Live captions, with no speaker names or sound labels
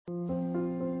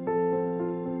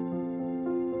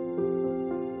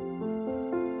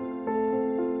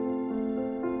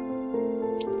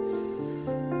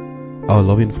Our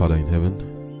loving Father in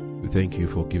heaven, we thank you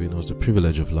for giving us the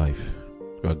privilege of life.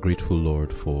 We are grateful,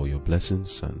 Lord, for your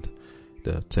blessings and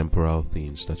the temporal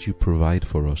things that you provide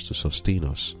for us to sustain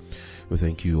us. We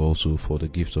thank you also for the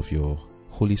gift of your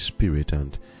Holy Spirit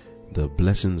and the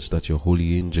blessings that your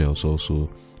holy angels also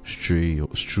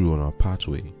strew on our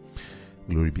pathway.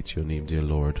 Glory be to your name, dear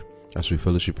Lord. As we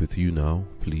fellowship with you now,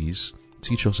 please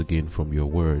teach us again from your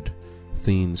word,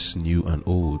 things new and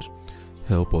old.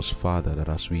 Help us, Father, that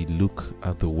as we look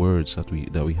at the words that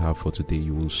we have for today,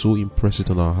 you will so impress it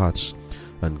on our hearts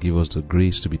and give us the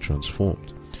grace to be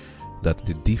transformed, that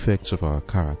the defects of our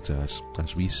characters,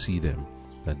 as we see them,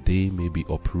 that they may be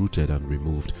uprooted and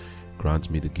removed. Grant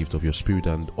me the gift of your Spirit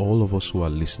and all of us who are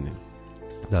listening,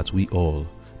 that we all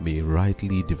may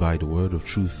rightly divide the word of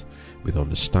truth with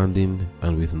understanding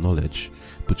and with knowledge.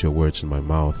 Put your words in my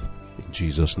mouth. In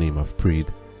Jesus' name I've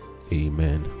prayed.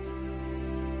 Amen.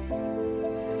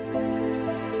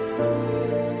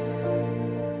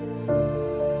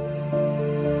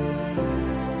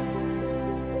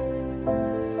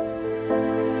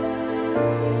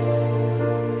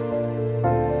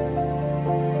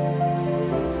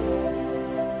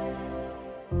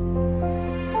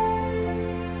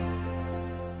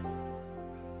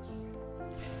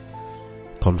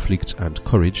 Conflict and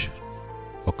Courage,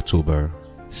 October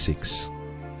 6.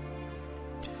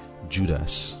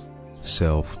 Judas,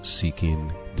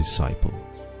 self-seeking disciple.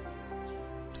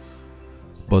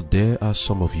 But there are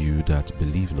some of you that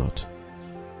believe not.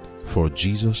 For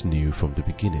Jesus knew from the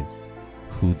beginning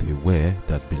who they were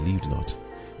that believed not,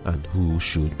 and who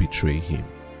should betray him.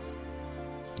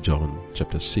 John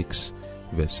chapter 6,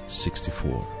 verse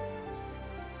 64.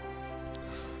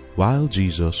 While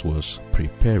Jesus was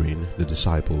preparing the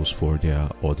disciples for their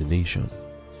ordination,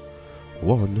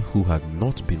 one who had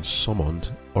not been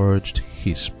summoned urged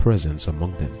his presence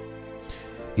among them.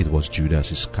 It was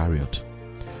Judas Iscariot,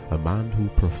 a man who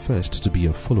professed to be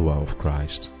a follower of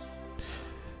Christ.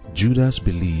 Judas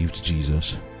believed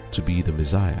Jesus to be the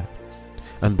Messiah,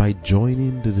 and by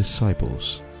joining the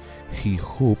disciples, he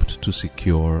hoped to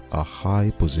secure a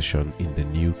high position in the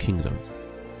new kingdom.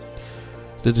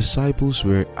 The disciples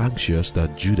were anxious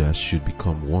that Judas should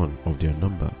become one of their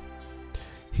number.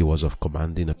 He was of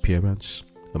commanding appearance,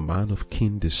 a man of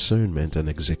keen discernment and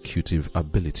executive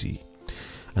ability,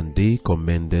 and they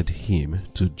commended him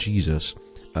to Jesus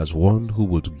as one who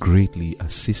would greatly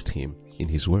assist him in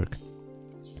his work.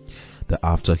 The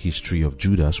after history of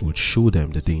Judas would show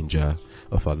them the danger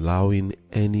of allowing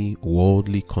any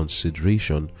worldly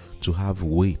consideration to have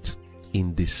weight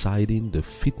in deciding the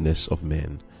fitness of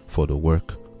men for the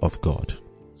work of God.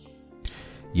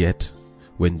 Yet,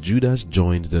 when Judas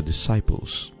joined the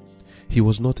disciples, he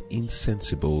was not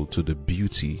insensible to the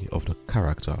beauty of the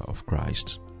character of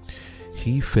Christ.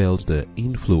 He felt the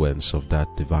influence of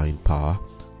that divine power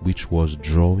which was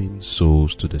drawing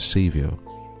souls to the Saviour.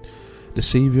 The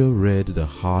Saviour read the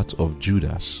heart of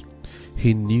Judas.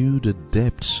 He knew the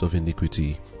depths of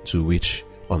iniquity to which,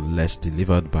 unless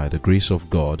delivered by the grace of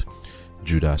God,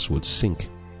 Judas would sink.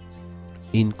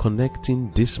 In connecting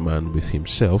this man with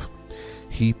himself,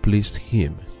 he placed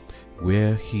him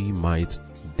where he might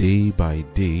day by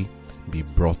day be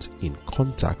brought in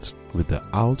contact with the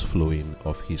outflowing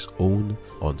of his own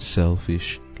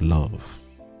unselfish love.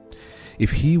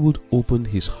 If he would open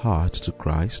his heart to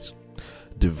Christ,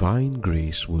 divine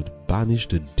grace would banish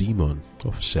the demon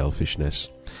of selfishness,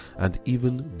 and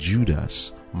even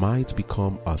Judas might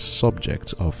become a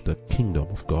subject of the kingdom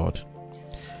of God.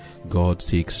 God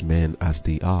takes men as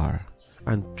they are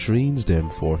and trains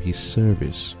them for his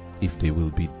service if they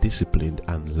will be disciplined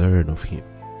and learn of him.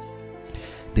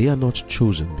 They are not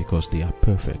chosen because they are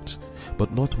perfect,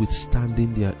 but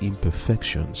notwithstanding their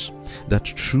imperfections, that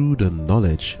through the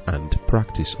knowledge and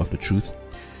practice of the truth,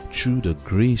 through the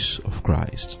grace of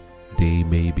Christ, they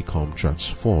may become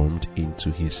transformed into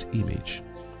his image.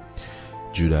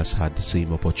 Judas had the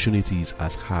same opportunities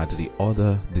as had the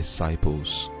other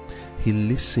disciples. He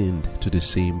listened to the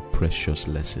same precious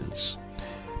lessons.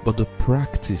 But the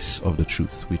practice of the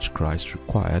truth which Christ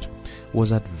required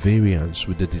was at variance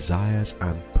with the desires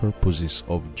and purposes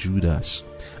of Judas,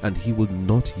 and he would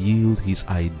not yield his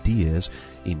ideas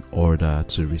in order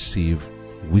to receive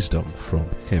wisdom from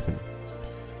heaven.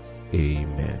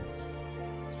 Amen.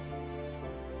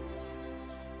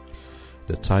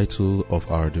 The title of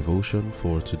our devotion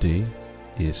for today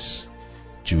is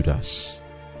Judas,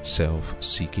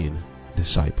 self-seeking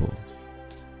disciple.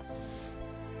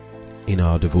 In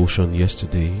our devotion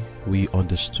yesterday, we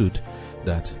understood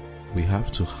that we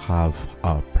have to have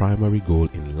our primary goal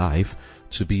in life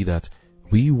to be that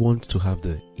we want to have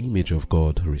the image of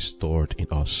God restored in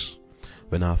us.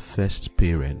 When our first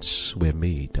parents were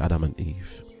made, Adam and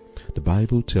Eve, the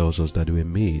Bible tells us that they were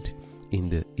made in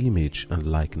the image and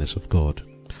likeness of God.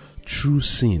 Through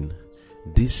sin,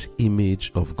 this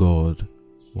image of God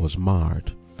was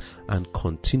marred, and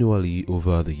continually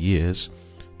over the years,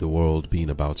 the world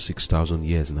being about 6,000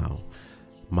 years now,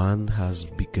 man has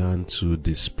begun to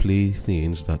display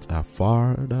things that are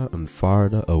farther and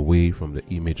farther away from the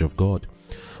image of God.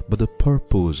 But the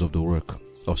purpose of the work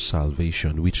of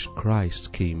salvation which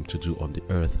Christ came to do on the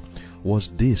earth was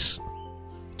this: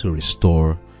 to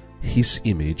restore His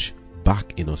image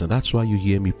back in us. And that's why you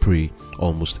hear me pray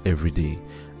almost every day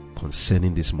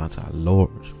concerning this matter. Lord,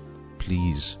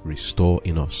 please restore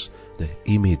in us the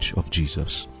image of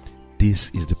Jesus.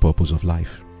 This is the purpose of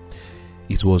life.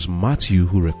 It was Matthew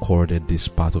who recorded this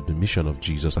part of the mission of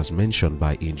Jesus as mentioned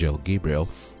by Angel Gabriel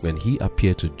when he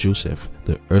appeared to Joseph,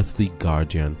 the earthly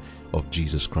guardian of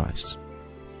Jesus Christ.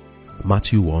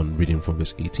 Matthew 1, reading from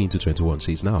verse 18 to 21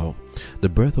 says, "Now, the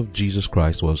birth of Jesus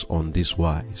Christ was on this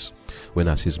wise. When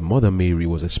as his mother Mary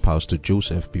was espoused to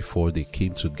Joseph before they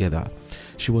came together,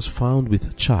 she was found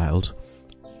with child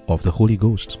of the Holy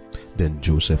Ghost. Then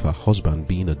Joseph, her husband,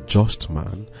 being a just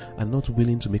man and not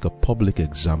willing to make a public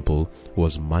example,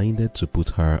 was minded to put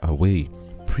her away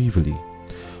privily.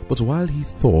 But while he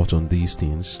thought on these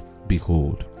things,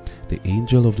 behold, the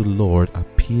angel of the Lord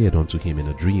appeared unto him in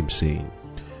a dream, saying,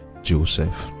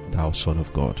 Joseph, thou son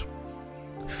of God,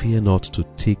 fear not to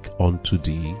take unto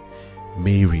thee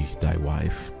Mary thy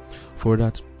wife, for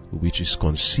that which is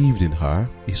conceived in her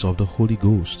is of the Holy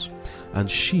Ghost, and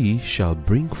she shall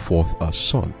bring forth a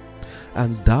son,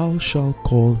 and thou shalt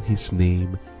call his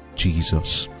name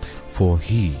Jesus, for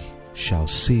he shall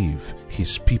save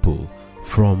his people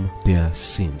from their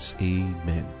sins.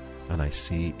 Amen. And I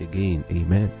say again,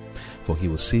 amen. For he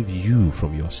will save you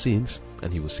from your sins,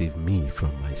 and he will save me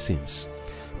from my sins.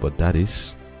 But that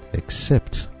is,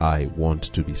 except I want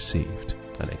to be saved,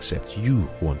 and except you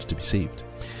want to be saved.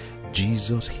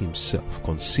 Jesus himself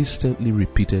consistently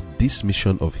repeated this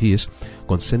mission of his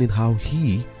concerning how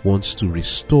he wants to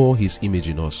restore his image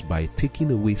in us by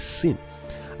taking away sin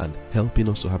and helping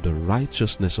us to have the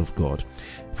righteousness of God.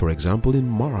 For example, in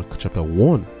Mark chapter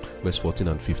 1, verse 14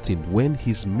 and 15, when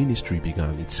his ministry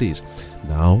began, it says,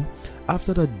 Now,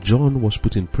 after that John was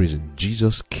put in prison,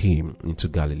 Jesus came into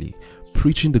Galilee,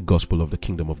 preaching the gospel of the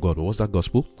kingdom of God. What was that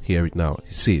gospel? Hear it now.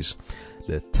 It says,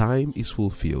 The time is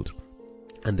fulfilled,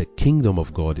 and the kingdom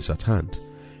of God is at hand.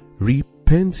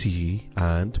 Repent ye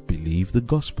and believe the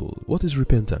gospel. What is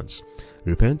repentance?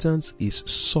 Repentance is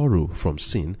sorrow from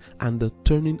sin and the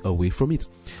turning away from it.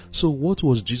 So what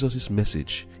was Jesus'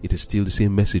 message? It is still the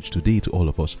same message today to all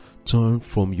of us. Turn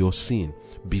from your sin.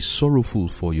 Be sorrowful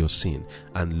for your sin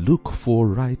and look for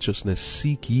righteousness.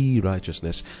 Seek ye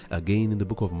righteousness. Again in the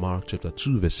book of Mark chapter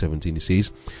 2 verse 17 it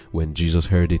says, When Jesus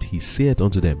heard it, he said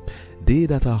unto them, They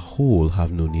that are whole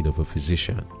have no need of a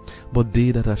physician, but they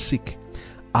that are sick.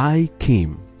 I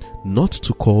came not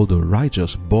to call the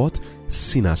righteous, but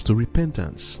sinners to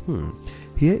repentance.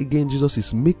 Here again, Jesus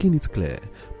is making it clear.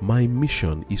 My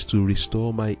mission is to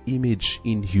restore my image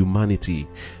in humanity,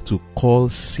 to call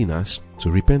sinners to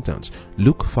repentance.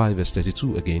 Luke 5 verse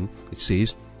 32 again, it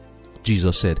says,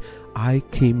 Jesus said, I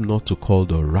came not to call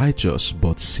the righteous,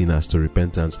 but sinners to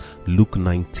repentance. Luke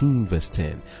 19 verse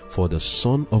 10, For the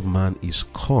Son of Man is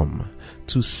come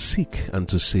to seek and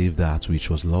to save that which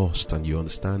was lost. And you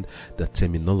understand the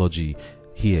terminology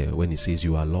here when he says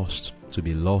you are lost. To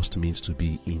be lost means to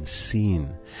be in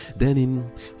sin. Then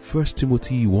in 1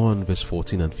 Timothy 1 verse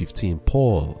 14 and 15,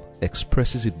 Paul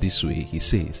expresses it this way. He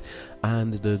says,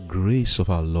 And the grace of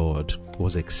our Lord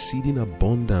was exceeding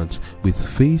abundant with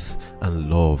faith and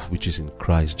love which is in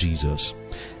Christ Jesus.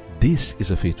 This is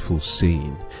a faithful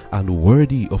saying and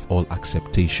worthy of all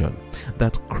acceptation,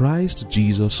 that Christ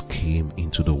Jesus came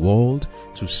into the world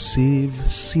to save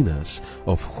sinners,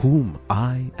 of whom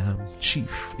I am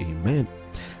chief. Amen.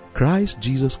 Christ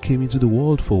Jesus came into the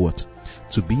world for what?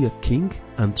 To be a king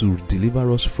and to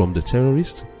deliver us from the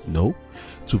terrorists? No.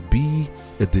 To be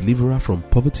a deliverer from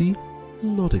poverty?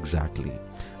 Not exactly.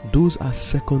 Those are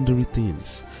secondary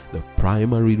things. The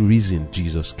primary reason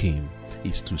Jesus came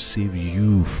is to save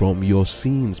you from your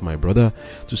sins, my brother,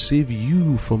 to save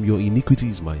you from your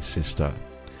iniquities, my sister.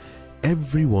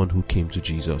 Everyone who came to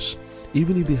Jesus,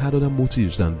 even if they had other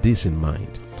motives than this in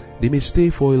mind, they may stay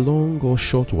for a long or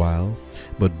short while,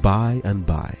 but by and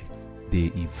by,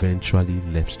 they eventually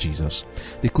left Jesus.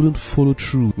 They couldn't follow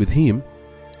through with him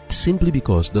simply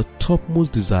because the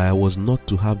topmost desire was not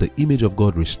to have the image of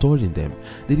God restored in them.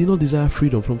 They did not desire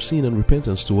freedom from sin and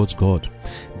repentance towards God.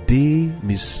 They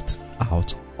missed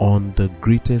out on the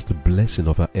greatest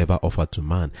blessing ever offered to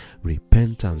man: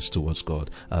 repentance towards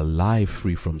God, a life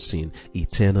free from sin,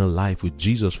 eternal life with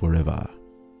Jesus forever.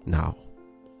 Now,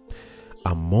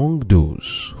 among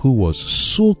those who was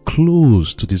so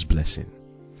close to this blessing,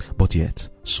 but yet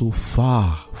so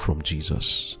far from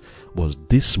Jesus, was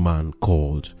this man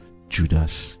called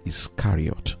Judas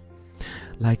Iscariot.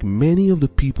 Like many of the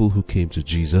people who came to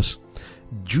Jesus,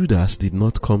 Judas did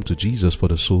not come to Jesus for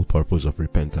the sole purpose of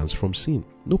repentance from sin.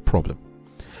 No problem.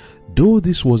 Though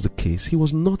this was the case, he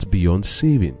was not beyond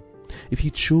saving. If he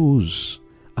chose,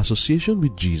 association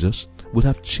with Jesus would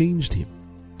have changed him.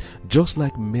 Just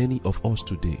like many of us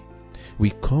today,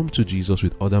 we come to Jesus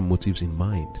with other motives in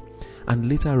mind, and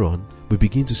later on we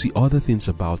begin to see other things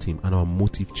about him and our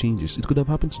motive changes. It could have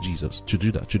happened to Jesus, to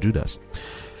Judas.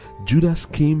 Judas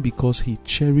came because he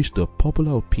cherished the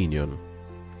popular opinion,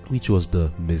 which was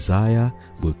the Messiah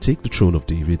will take the throne of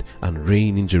David and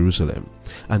reign in Jerusalem.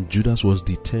 And Judas was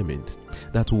determined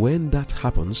that when that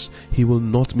happens, he will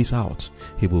not miss out.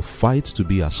 He will fight to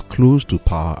be as close to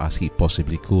power as he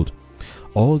possibly could.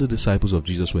 All the disciples of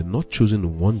Jesus were not chosen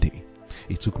in one day.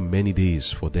 It took many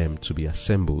days for them to be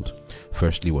assembled.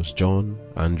 Firstly was John,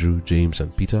 Andrew, James,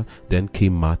 and Peter. Then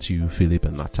came Matthew, Philip,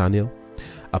 and Nathanael.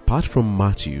 Apart from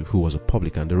Matthew, who was a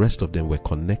publican, the rest of them were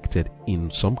connected in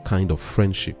some kind of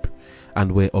friendship and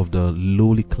were of the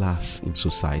lowly class in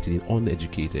society,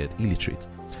 uneducated, illiterate.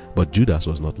 But Judas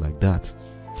was not like that.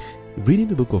 Reading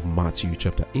the book of Matthew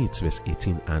chapter 8 verse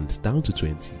 18 and down to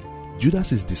 20,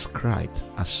 Judas is described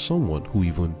as someone who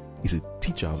even is a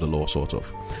teacher of the law, sort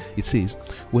of. It says,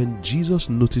 when Jesus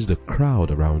noticed the crowd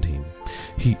around him,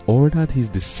 he ordered his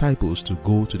disciples to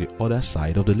go to the other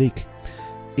side of the lake.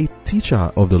 A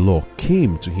teacher of the law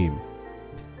came to him.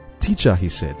 Teacher, he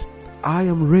said, I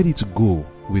am ready to go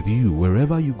with you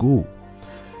wherever you go.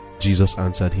 Jesus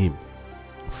answered him,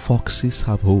 foxes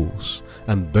have holes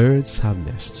and birds have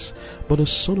nests, but the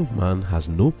Son of Man has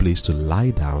no place to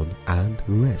lie down and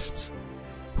rest.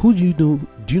 Who do you know?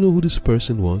 Do you know who this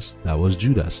person was? That was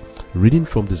Judas. Reading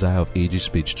from Desire of Ages,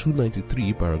 page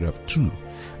 293, paragraph 2,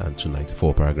 and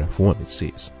 294, paragraph 1, it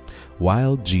says,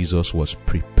 while Jesus was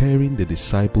preparing the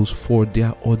disciples for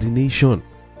their ordination,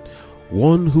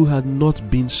 one who had not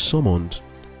been summoned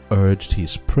urged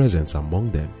his presence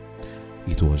among them.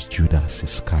 It was Judas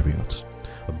Iscariot,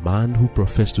 a man who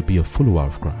professed to be a follower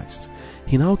of Christ.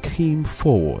 He now came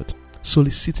forward,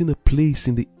 soliciting a place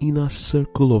in the inner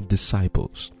circle of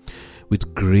disciples.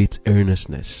 With great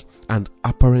earnestness and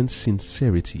apparent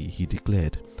sincerity, he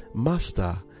declared,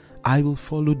 Master, I will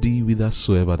follow thee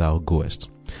whithersoever thou goest.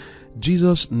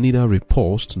 Jesus neither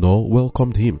repulsed nor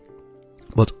welcomed him,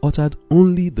 but uttered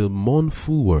only the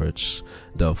mournful words,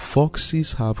 the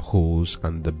foxes have holes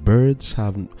and the birds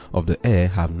of the air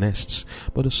have nests,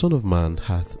 but the Son of Man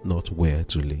hath not where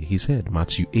to lay his head.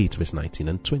 Matthew 8 verse 19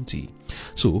 and 20.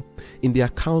 So, in the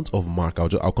account of Mark,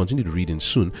 I'll continue to reading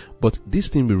soon, but this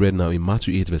thing we read now in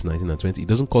Matthew 8 verse 19 and 20, it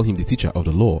doesn't call him the teacher of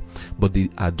the law, but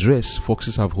the address,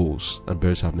 foxes have holes and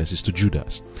birds have nests, is to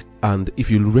Judas. And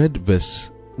if you read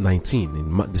verse 19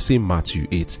 in the same Matthew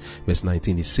 8 verse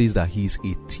 19, it says that he is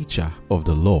a teacher of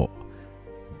the law.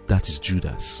 That is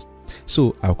Judas.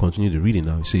 So I'll continue the reading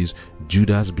now. It says,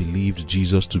 Judas believed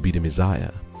Jesus to be the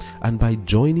Messiah, and by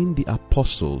joining the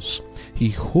apostles, he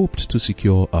hoped to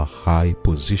secure a high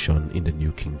position in the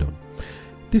new kingdom.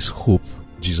 This hope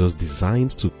Jesus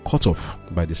designed to cut off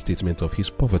by the statement of his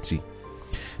poverty.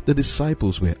 The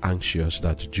disciples were anxious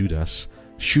that Judas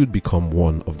should become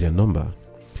one of their number.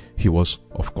 He was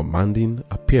of commanding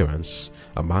appearance,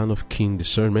 a man of keen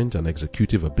discernment and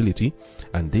executive ability,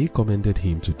 and they commended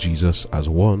him to Jesus as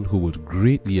one who would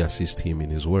greatly assist him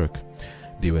in his work.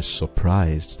 They were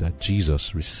surprised that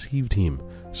Jesus received him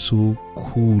so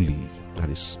coolly,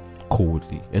 that is,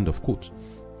 coldly. End of quote.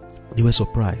 They were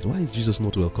surprised. Why is Jesus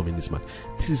not welcoming this man?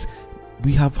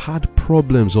 We have had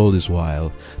problems all this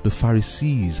while. The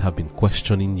Pharisees have been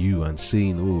questioning you and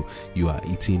saying, oh, you are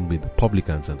eating with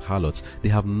publicans and harlots. They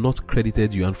have not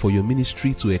credited you, and for your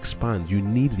ministry to expand, you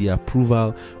need the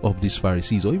approval of these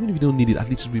Pharisees. Or even if you don't need it, at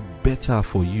least it will be better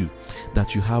for you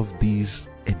that you have these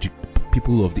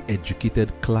people of the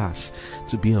educated class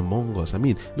to be among us. I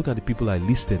mean, look at the people I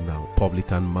listed now.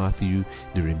 Publican, Matthew,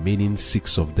 the remaining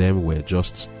 6 of them were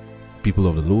just people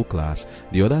of the low class.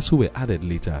 The others who were added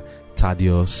later,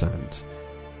 Thaddeus and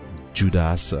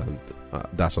Judas, and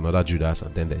that's another Judas,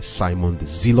 and then there's Simon the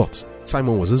Zealot.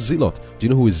 Simon was a zealot. Do you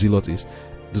know who a zealot is?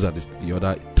 Those are the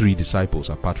other 3 disciples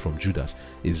apart from Judas.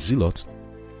 A zealot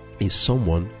is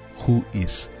someone who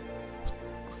is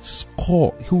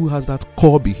who has that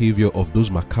core behavior of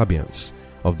those Maccabeans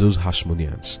of those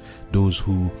Hashmoneans, those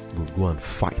who will go and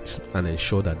fight and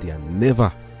ensure that they are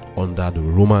never under the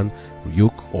Roman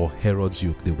yoke or Herod's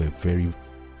yoke. They were very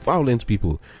violent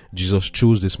people. Jesus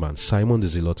chose this man, Simon the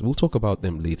Zealot. We'll talk about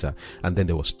them later. And then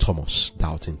there was Thomas,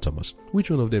 doubting Thomas.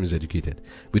 Which one of them is educated?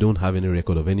 We don't have any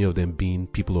record of any of them being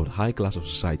people of high class of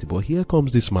society. But here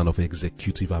comes this man of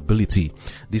executive ability,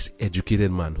 this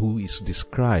educated man who is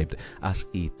described as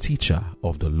a teacher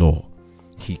of the law.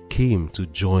 He came to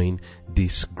join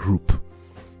this group.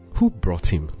 Who brought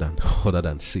him other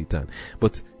than Satan?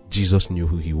 But Jesus knew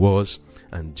who he was,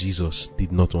 and Jesus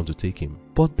did not want to take him.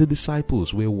 But the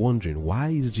disciples were wondering, why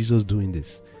is Jesus doing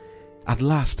this? At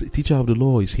last, a teacher of the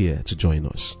law is here to join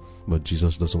us. But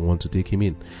Jesus doesn't want to take him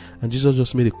in. And Jesus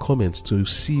just made a comment to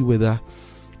see whether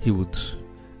he would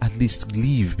at least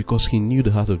leave, because he knew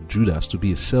the heart of Judas to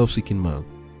be a self-seeking man.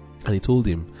 And he told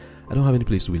him, I don't have any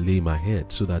place to lay my head,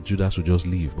 so that Judas would just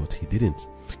leave. But he didn't.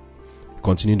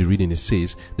 Continuing the reading, it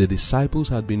says, the disciples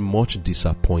had been much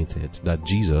disappointed that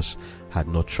Jesus had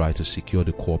not tried to secure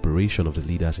the cooperation of the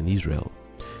leaders in Israel.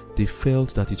 They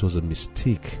felt that it was a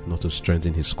mistake not to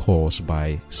strengthen his cause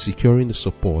by securing the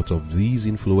support of these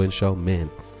influential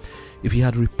men. If he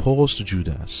had repulsed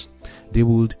Judas, they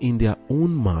would in their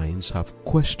own minds have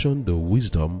questioned the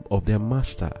wisdom of their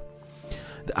master.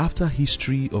 The after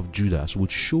history of Judas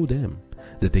would show them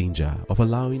the danger of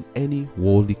allowing any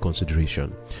worldly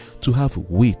consideration to have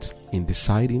weight in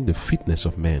deciding the fitness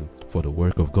of men for the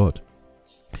work of God.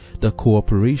 The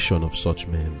cooperation of such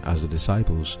men as the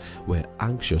disciples were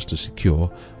anxious to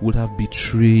secure would have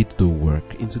betrayed the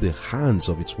work into the hands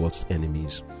of its worst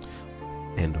enemies.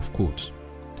 End of quote.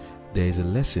 There is a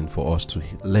lesson for us to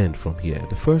learn from here.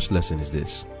 The first lesson is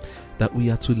this, that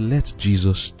we are to let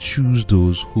Jesus choose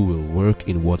those who will work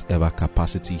in whatever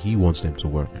capacity he wants them to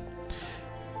work.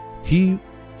 He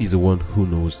is the one who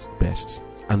knows best,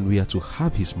 and we are to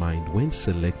have his mind when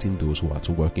selecting those who are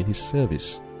to work in his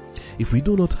service. If we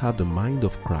do not have the mind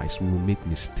of Christ, we will make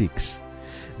mistakes.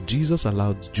 Jesus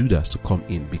allowed Judas to come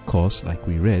in because, like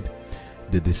we read,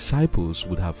 the disciples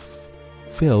would have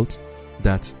felt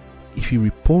that if he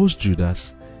repulsed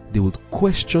Judas, they would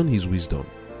question his wisdom.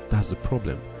 That's the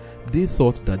problem. They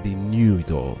thought that they knew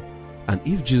it all. And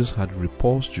if Jesus had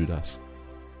repulsed Judas,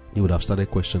 he would have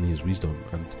started questioning his wisdom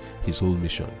and his whole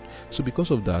mission. So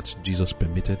because of that, Jesus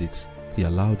permitted it. He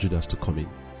allowed Judas to come in.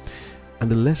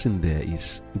 And the lesson there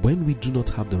is, when we do not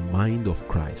have the mind of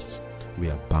Christ, we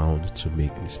are bound to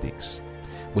make mistakes.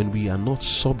 When we are not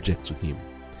subject to him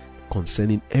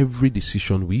concerning every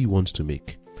decision we want to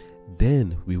make,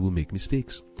 then we will make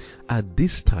mistakes. At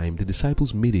this time, the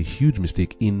disciples made a huge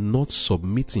mistake in not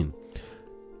submitting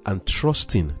and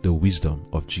trusting the wisdom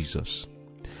of Jesus.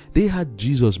 They had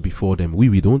Jesus before them.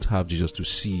 We don't have Jesus to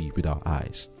see with our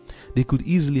eyes. They could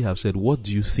easily have said, what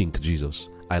do you think, Jesus?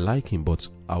 I like him, but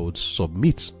I would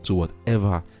submit to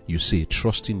whatever you say,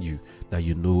 trusting you that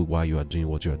you know why you are doing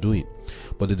what you are doing.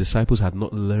 But the disciples had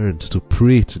not learned to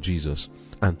pray to Jesus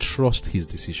and trust his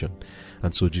decision.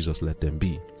 And so Jesus let them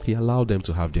be. He allowed them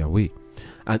to have their way.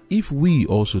 And if we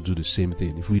also do the same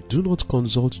thing, if we do not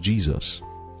consult Jesus,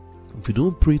 if we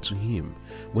don't pray to him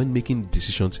when making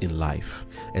decisions in life,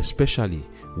 especially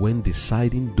when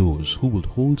deciding those who will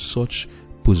hold such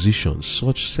positions,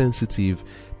 such sensitive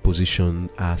positions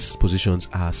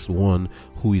as one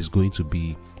who is going to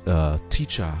be a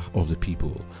teacher of the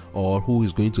people, or who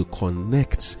is going to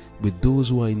connect with those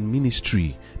who are in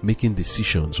ministry making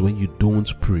decisions, when you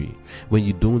don't pray, when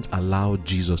you don't allow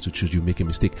Jesus to choose, you make a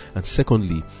mistake. And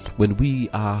secondly, when we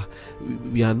are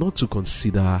not to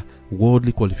consider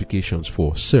worldly qualifications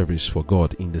for service for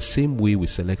God in the same way we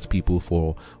select people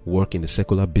for work in the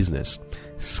secular business.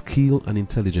 Skill and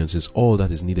intelligence is all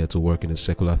that is needed to work in the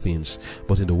secular things,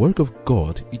 but in the work of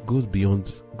God, it goes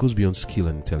beyond skill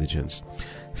and intelligence.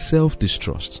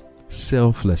 Self-distrust,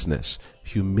 selflessness,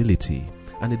 humility,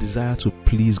 and a desire to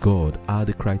please God are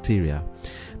the criteria.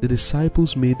 The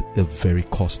disciples made a very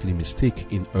costly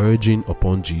mistake in urging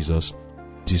upon Jesus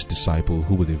this disciple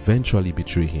who would eventually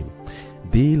betray him.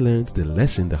 They learned the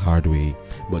lesson the hard way,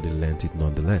 but they learned it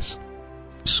nonetheless.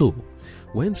 So,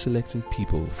 when selecting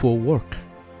people for work,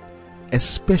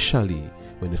 especially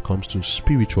when it comes to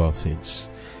spiritual things,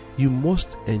 you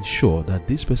must ensure that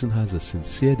this person has a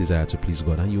sincere desire to please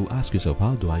God. And you ask yourself,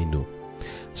 how do I know?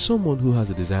 Someone who has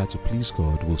a desire to please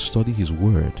God will study his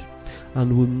word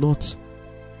and will not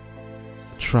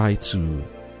try to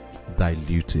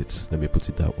dilute it, let me put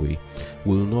it that way,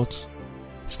 will not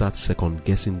start second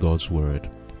guessing God's word,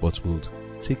 but will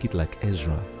take it like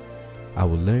Ezra. I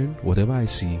will learn whatever I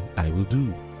see, I will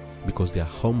do, because they are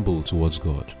humble towards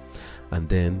God. And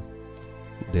then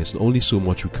there's only so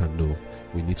much we can know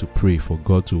we need to pray for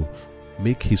God to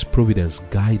make His providence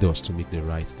guide us to make the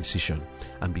right decision,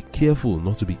 and be careful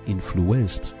not to be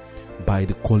influenced by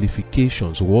the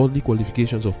qualifications, worldly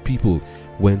qualifications of people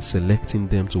when selecting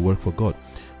them to work for God.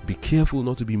 Be careful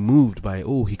not to be moved by,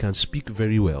 oh, he can speak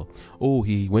very well, oh,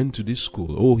 he went to this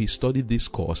school, oh, he studied this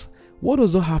course. What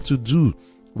does that have to do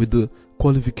with the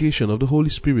qualification of the Holy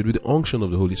Spirit, with the unction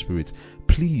of the Holy Spirit?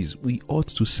 Please, we ought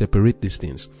to separate these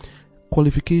things.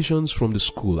 Qualifications from the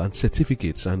school and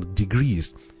certificates and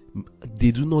degrees,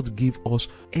 they do not give us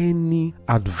any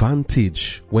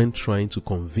advantage when trying to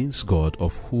convince God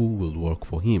of who will work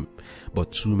for Him.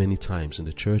 But too many times in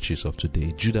the churches of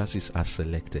today, Judases are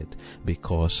selected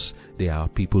because they are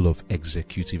people of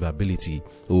executive ability.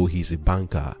 Oh, he's a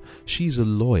banker, she's a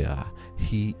lawyer,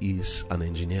 he is an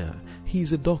engineer, he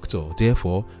is a doctor,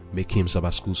 therefore make him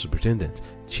Sabbath school superintendent.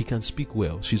 She can speak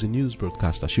well, she's a news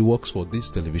broadcaster, she works for this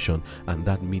television and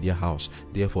that media house,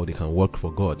 therefore they can work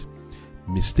for God.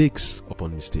 Mistakes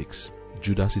upon mistakes.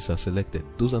 Judases are selected.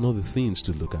 Those are not the things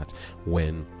to look at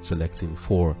when selecting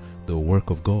for the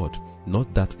work of God.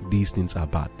 Not that these things are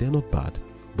bad. They're not bad.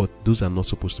 But those are not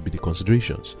supposed to be the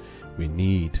considerations. We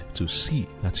need to see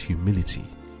that humility,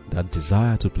 that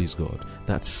desire to please God,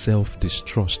 that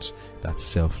self-distrust, that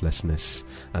selflessness,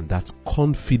 and that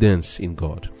confidence in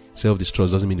God.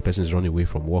 Self-distrust doesn't mean the person is running away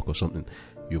from work or something.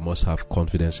 You must have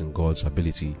confidence in God's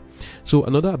ability. So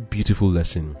another beautiful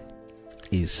lesson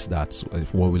is that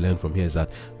what we learn from here is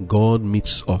that God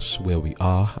meets us where we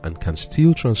are and can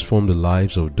still transform the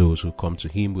lives of those who come to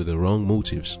Him with the wrong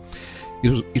motives.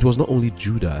 It was not only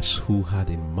Judas who had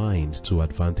in mind to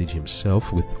advantage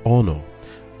himself with honor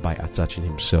by attaching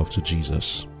himself to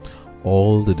Jesus.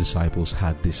 All the disciples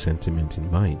had this sentiment in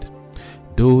mind.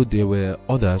 Though there were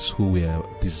others who were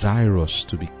desirous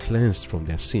to be cleansed from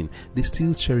their sin, they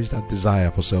still cherished that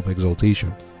desire for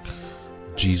self-exaltation.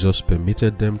 Jesus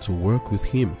permitted them to work with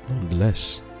Him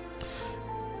nonetheless.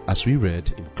 As we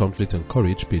read in Conflict and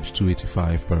Courage, page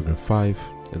 285, paragraph 5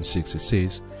 and 6, it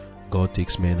says, God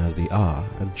takes men as they are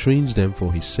and trains them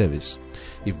for His service,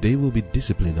 if they will be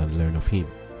disciplined and learn of Him.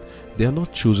 They are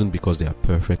not chosen because they are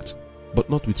perfect, but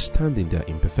notwithstanding their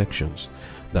imperfections,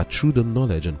 that through the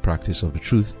knowledge and practice of the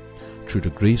truth, through the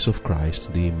grace of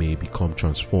Christ, they may become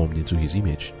transformed into His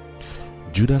image.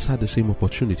 Judas had the same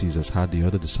opportunities as had the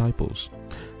other disciples.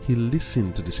 He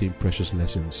listened to the same precious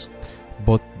lessons,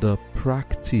 but the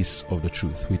practice of the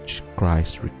truth which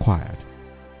Christ required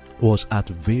was at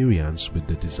variance with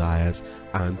the desires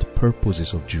and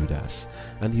purposes of Judas,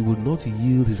 and he would not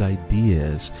yield his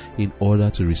ideas in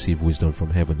order to receive wisdom from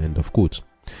heaven. End of quote.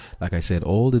 Like I said,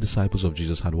 all the disciples of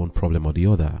Jesus had one problem or the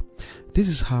other. This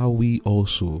is how we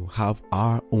also have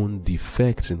our own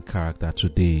defects in character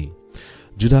today.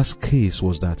 Judas' case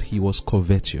was that he was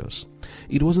covetous.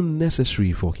 It wasn't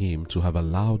necessary for him to have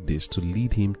allowed this to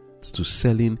lead him to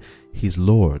selling his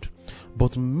Lord,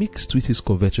 but mixed with his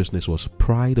covetousness was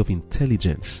pride of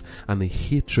intelligence and a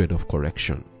hatred of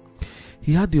correction.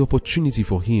 He had the opportunity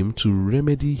for him to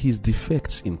remedy his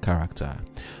defects in character,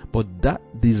 but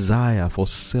that desire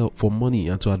for money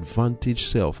and to advantage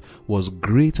self was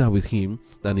greater with him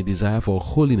than a desire for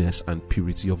holiness and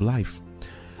purity of life.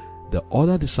 The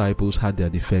other disciples had their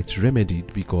defects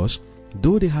remedied because,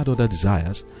 though they had other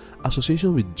desires,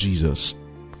 association with Jesus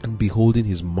and beholding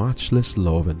His matchless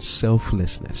love and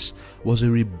selflessness was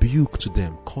a rebuke to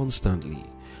them constantly,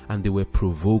 and they were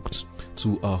provoked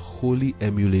to a holy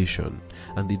emulation,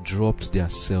 and they dropped their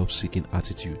self-seeking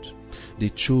attitude. They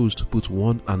chose to put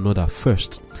one another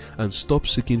first and stop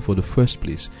seeking for the first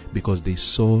place because they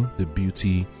saw the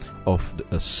beauty of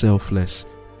a selfless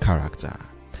character.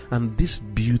 And this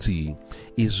beauty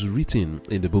is written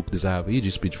in the book Desire of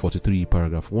Ages, page 43,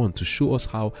 paragraph 1, to show us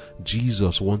how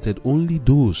Jesus wanted only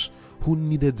those who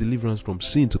needed deliverance from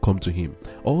sin to come to Him.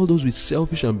 All those with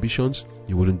selfish ambitions,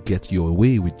 you wouldn't get your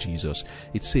way with Jesus.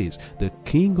 It says, the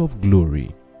King of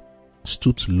glory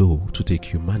stooped low to take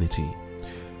humanity.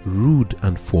 Rude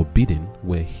and forbidding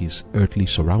were His earthly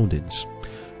surroundings.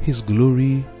 His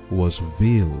glory was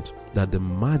veiled, that the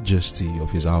majesty of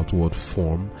His outward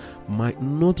form might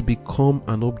not become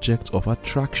an object of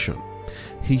attraction.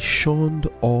 He shunned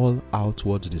all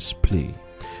outward display.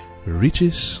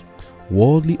 Riches,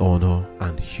 worldly honor,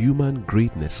 and human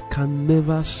greatness can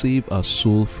never save a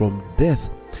soul from death.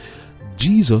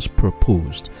 Jesus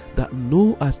proposed that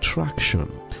no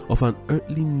attraction of an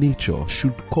earthly nature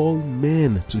should call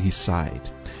men to His side.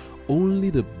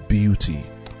 Only the beauty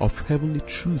of heavenly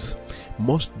truth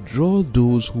must draw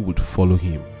those who would follow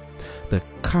Him. The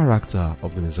character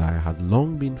of the Messiah had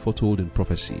long been foretold in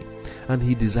prophecy, and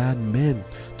he desired men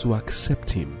to accept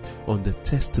him on the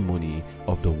testimony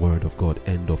of the word of God.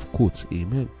 End of quote.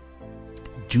 Amen.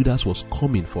 Judas was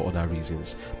coming for other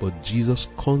reasons, but Jesus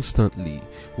constantly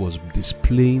was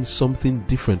displaying something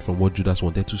different from what Judas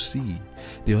wanted to see.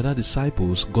 The other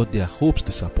disciples got their hopes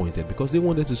disappointed because they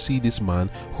wanted to see this man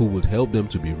who would help them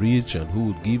to be rich and who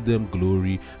would give them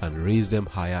glory and raise them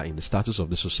higher in the status of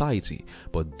the society.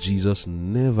 But Jesus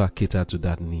never catered to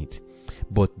that need.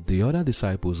 But the other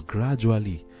disciples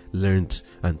gradually learned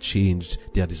and changed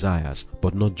their desires,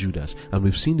 but not Judas. And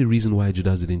we've seen the reason why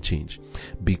Judas didn't change.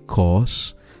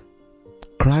 Because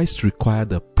Christ required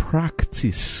the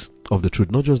practice of the truth,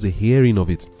 not just the hearing of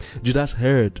it. Judas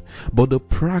heard, but the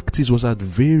practice was at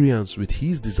variance with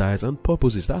his desires and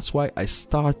purposes. That's why I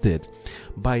started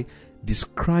by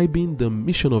describing the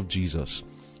mission of Jesus.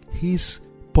 His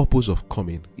purpose of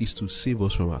coming is to save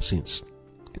us from our sins.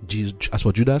 As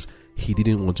for Judas, he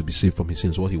didn't want to be saved from his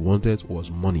sins. What he wanted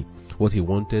was money. What he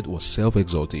wanted was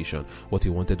self-exaltation. What he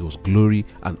wanted was glory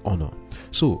and honor.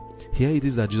 So here it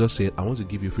is that Jesus said, I want to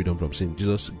give you freedom from sin.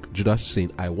 Judas is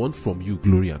saying, I want from you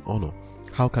glory and honor.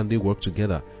 How can they work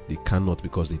together? They cannot,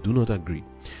 because they do not agree.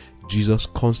 Jesus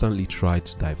constantly tried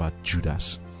to divert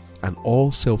Judas and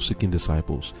all self-seeking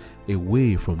disciples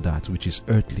away from that which is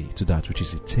earthly to that which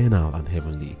is eternal and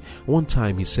heavenly. One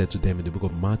time he said to them in the book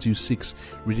of Matthew 6,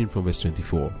 reading from verse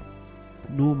 24,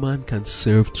 no man can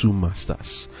serve two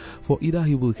masters, for either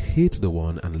he will hate the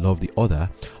one and love the other,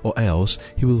 or else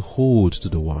he will hold to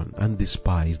the one and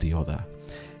despise the other.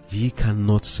 Ye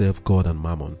cannot serve God and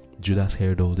mammon. Judas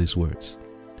heard all these words.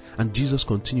 And Jesus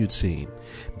continued saying,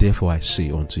 therefore I say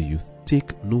unto you,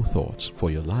 take no thought for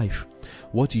your life,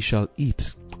 what ye shall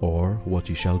eat, or what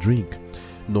ye shall drink,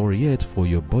 nor yet for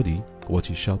your body, what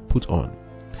ye shall put on.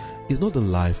 Is not the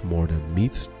life more than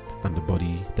meat, and the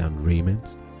body than raiment?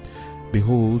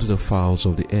 Behold the fowls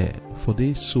of the air, for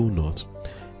they sow not,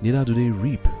 neither do they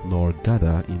reap, nor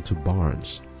gather into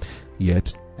barns,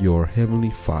 yet your heavenly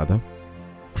Father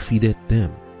feedeth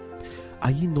them.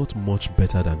 Are ye not much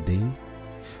better than they?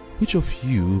 Which of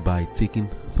you by taking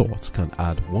thought can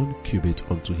add 1 cubit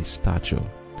unto his stature?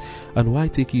 And why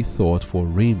take ye thought for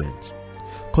raiment?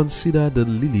 Consider the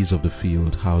lilies of the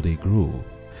field, how they grow.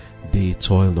 They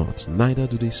toil not, neither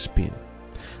do they spin.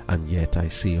 And yet I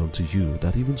say unto you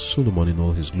that even Solomon in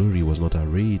all his glory was not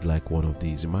arrayed like one of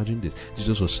these. Imagine this.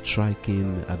 Jesus was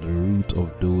striking at the root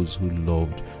of those who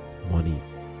loved money.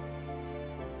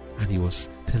 And he was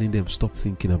telling them, stop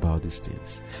thinking about these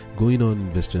things. Going on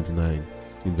in verse 29,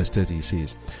 in verse 30 he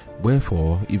says,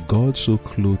 wherefore, if God so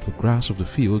clothe the grass of the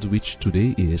field, which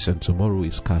today is and tomorrow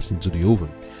is cast into the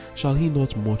oven, shall he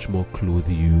not much more clothe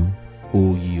you,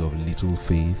 O ye of little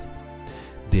faith?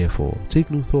 Therefore,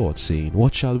 take no thought, saying,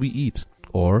 what shall we eat?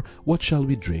 Or what shall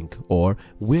we drink? Or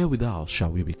wherewithal shall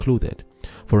we be clothed?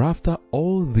 For after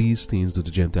all these things do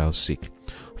the Gentiles seek.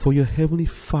 For your heavenly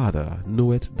Father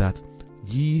knoweth that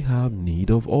ye have need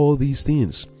of all these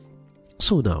things.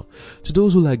 So now, to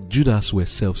those who like Judas were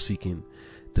self-seeking,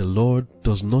 the Lord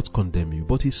does not condemn you,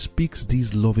 but he speaks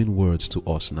these loving words to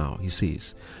us now. He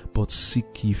says, but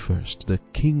seek ye first the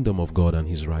kingdom of God and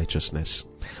his righteousness,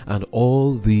 and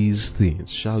all these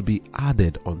things shall be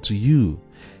added unto you.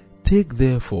 Take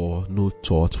therefore no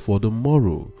thought for the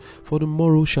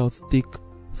morrow shall take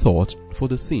thought for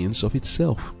the things of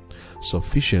itself.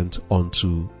 Sufficient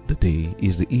unto the day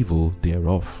is the evil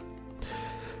thereof.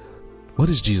 What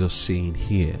is Jesus saying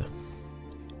here?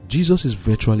 Jesus is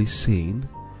virtually saying,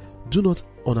 do not,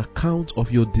 on account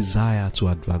of your desire to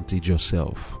advantage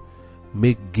yourself,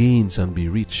 make gains and be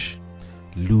rich,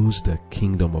 lose the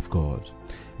kingdom of God.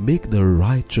 Make the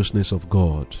righteousness of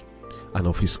God and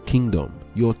of his kingdom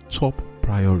your top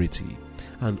priority,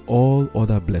 and all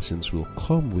other blessings will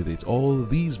come with it. All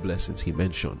these blessings he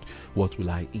mentioned. What will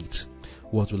I eat?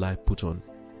 What will I put on?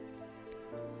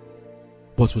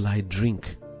 What will I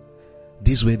drink?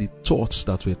 These were the thoughts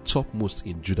that were topmost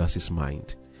in Judas's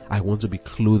mind. I want to be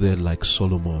clothed like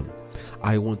Solomon.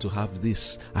 I want to have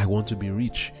this. I want to be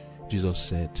rich. Jesus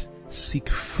said, seek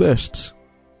first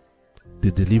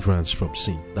the deliverance from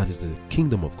sin. That is the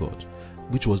kingdom of God,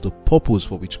 which was the purpose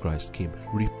for which Christ came.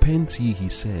 Repent ye, he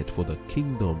said, for the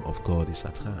kingdom of God is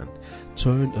at hand.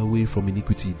 Turn away from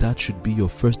iniquity. That should be your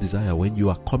first desire when you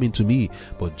are coming to me.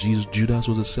 But Judas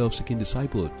was a self-seeking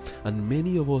disciple, and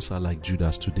many of us are like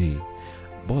Judas today.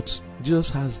 But Jesus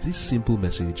has this simple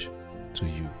message to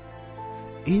you.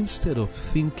 Instead of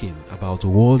thinking about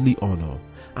worldly honor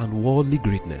and worldly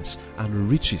greatness and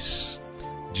riches,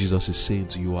 Jesus is saying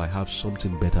to you, I have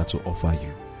something better to offer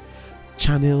you.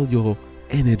 Channel your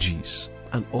energies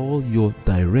and all your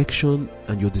direction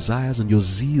and your desires and your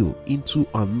zeal into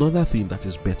another thing that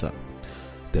is better,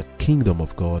 the kingdom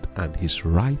of God and his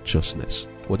righteousness.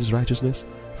 What is righteousness?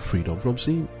 Freedom from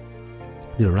sin.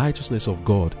 The righteousness of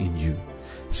God in you.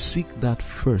 Seek that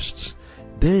first.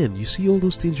 Then you see all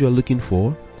those things you are looking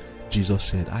for. Jesus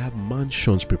said, I have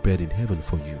mansions prepared in heaven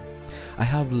for you. I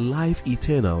have life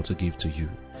eternal to give to you.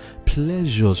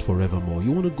 Pleasures forevermore.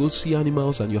 You want to go see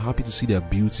animals and you're happy to see their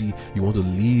beauty. You want to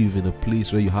live in a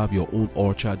place where you have your own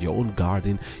orchard, your own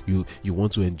garden. You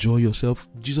want to enjoy yourself.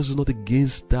 Jesus is not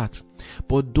against that.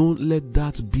 But don't let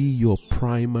that be your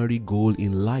primary goal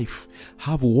in life.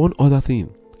 Have one other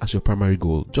thing as your primary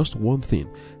goal. Just one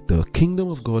thing. The kingdom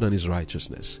of God and his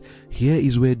righteousness. Here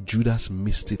is where Judas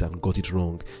missed it and got it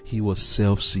wrong. He was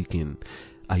self-seeking.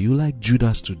 Are you like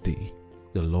Judas today?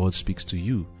 The Lord speaks to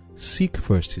you. Seek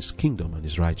first his kingdom and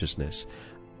his righteousness,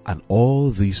 and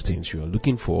all these things you are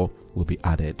looking for will be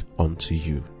added unto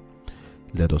you.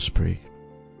 Let us pray.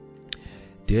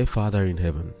 Dear Father in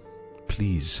heaven,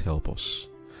 please help us.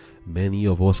 Many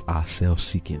of us are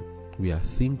self-seeking. We are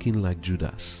thinking like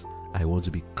Judas. I want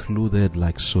to be clothed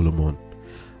like Solomon.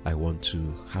 I want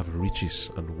to have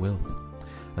riches and wealth.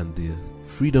 And the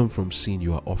freedom from sin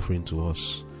you are offering to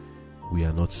us, we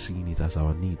are not seeing it as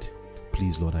our need.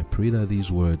 Please, Lord, I pray that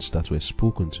these words that were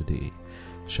spoken today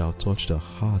shall touch the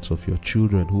hearts of your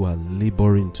children who are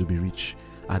laboring to be rich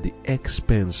at the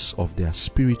expense of their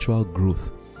spiritual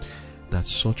growth, that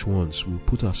such ones will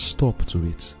put a stop to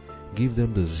it. Give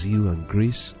them the zeal and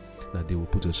grace that they will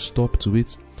put a stop to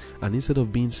it, and instead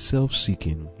of being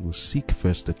self-seeking, will seek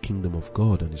first the kingdom of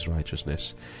God and his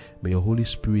righteousness. May your Holy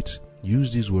Spirit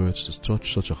use these words to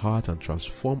touch such a heart and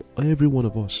transform every one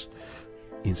of us,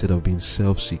 instead of being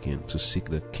self-seeking, to seek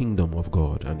the kingdom of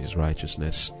God and his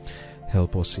righteousness.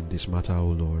 Help us in this matter, O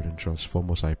Lord, and transform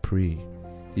us, I pray.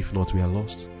 If not, we are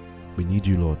lost. We need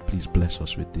you, Lord. Please bless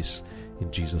us with this.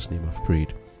 In Jesus' name I've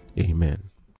prayed.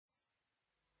 Amen.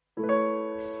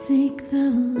 Seek the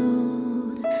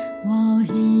Lord while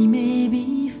he may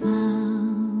be found.